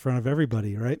 Yeah. In front of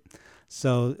everybody, right?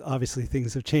 So obviously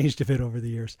things have changed a bit over the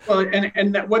years. Well,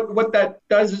 and that what that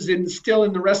does is instill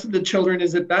in the rest of the children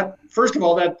is that first of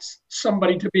all, that's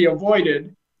somebody to be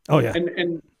avoided. Oh yeah.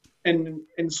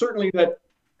 And certainly that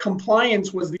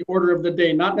compliance was the order of the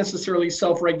day, not necessarily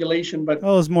self-regulation, but it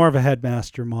was more of a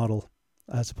headmaster model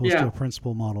as opposed to a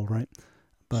principal model, right?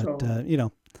 But so,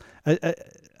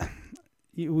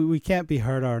 we can't be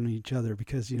hard on each other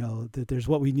because there's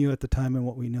what we knew at the time and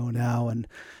what we know now, and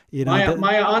Maya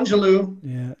Angelou.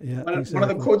 Yeah, exactly. One of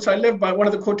the quotes I live by, one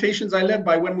of the quotations I live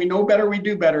by: "When we know better, we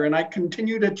do better," and I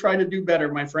continue to try to do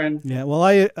better, my friend. Yeah, well,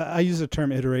 I use the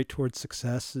term iterate towards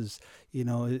success. Is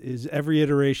every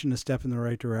iteration a step in the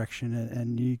right direction,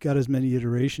 and you got as many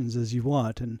iterations as you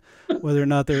want, and whether or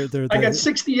not they're I got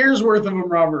 60 years worth of them,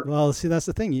 Robert. Well, see, that's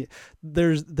the thing.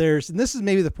 There's and this is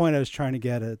maybe the point I was trying to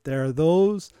get at. There are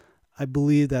those, I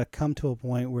believe, that come to a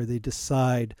point where they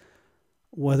decide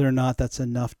whether or not that's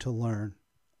enough to learn.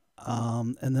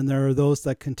 And then there are those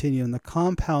that continue, and the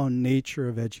compound nature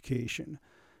of education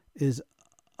is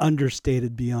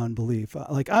understated beyond belief.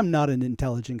 Like, I'm not an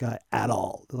intelligent guy at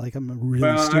all. Like, I'm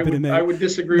really stupid at I would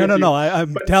disagree. No.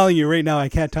 I'm telling you right now, I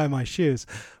can't tie my shoes.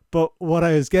 But what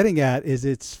I was getting at is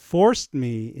it's forced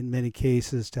me in many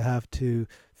cases to have to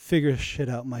figure shit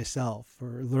out myself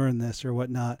or learn this or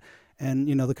whatnot. And,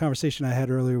 the conversation I had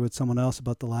earlier with someone else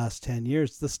about the last 10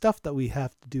 years, the stuff that we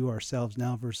have to do ourselves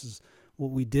now versus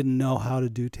what we didn't know how to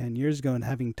do 10 years ago, and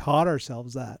having taught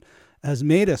ourselves that has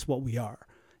made us what we are.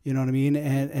 You know what I mean?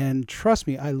 And trust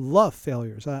me, I love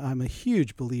failures. I'm a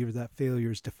huge believer that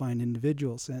failures define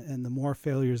individuals, and the more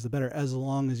failures, the better, as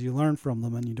long as you learn from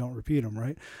them and you don't repeat them,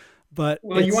 right? But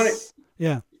you want to,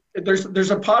 yeah. There's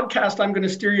a podcast I'm going to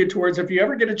steer you towards. If you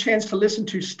ever get a chance to listen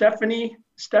to Stephanie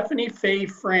Faye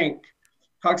Frank,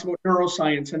 talks about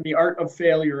neuroscience and the art of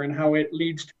failure and how it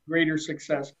leads to greater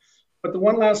success. But the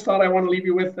one last thought I want to leave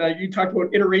you with, you talked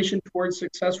about iteration towards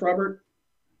success, Robert.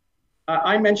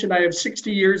 I mentioned I have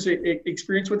 60 years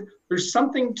experience with. There's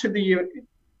something to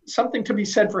be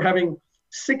said for having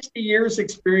 60 years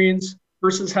experience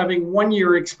versus having 1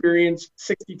 year experience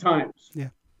 60 times.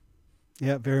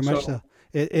 Yeah, very much so.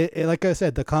 It like I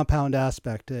said, the compound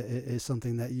aspect is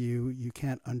something that you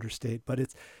can't understate. But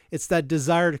it's that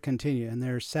desire to continue, and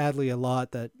there's sadly a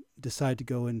lot that decide to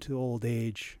go into old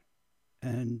age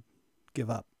and give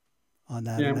up on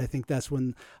that. Yeah. And I think that's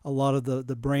when a lot of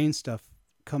the brain stuff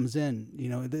comes in.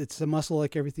 It's a muscle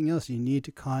like everything else. You need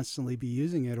to constantly be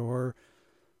using it, or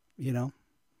and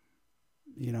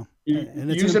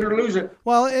it's use it or lose it.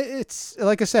 Well, it's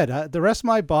like I said, the rest of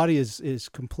my body is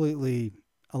completely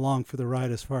along for the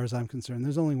ride as far as I'm concerned.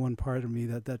 There's only one part of me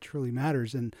that truly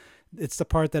matters, and it's the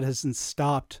part that hasn't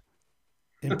stopped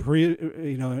improving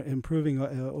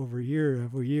over year,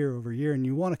 and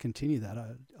you want to continue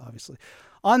that, obviously.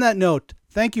 On that note,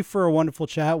 thank you for a wonderful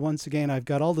chat. Once again, I've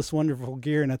got all this wonderful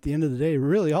gear, and at the end of the day,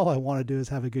 really all I want to do is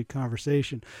have a good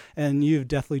conversation, and you've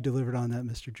definitely delivered on that,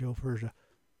 Mr. Joe Persia.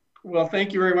 Well,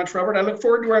 thank you very much, Robert. I look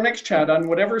forward to our next chat on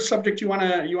whatever subject you want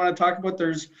to talk about.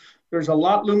 There's a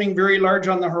lot looming very large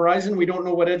on the horizon. We don't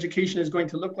know what education is going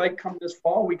to look like come this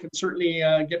fall. We can certainly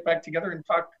get back together and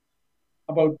talk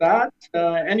about that.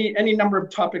 Any number of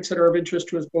topics that are of interest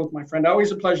to us both, my friend.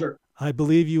 Always a pleasure. I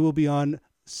believe you will be on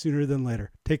sooner than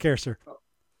later. Take care, sir.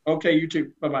 Okay, you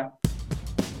too. Bye-bye.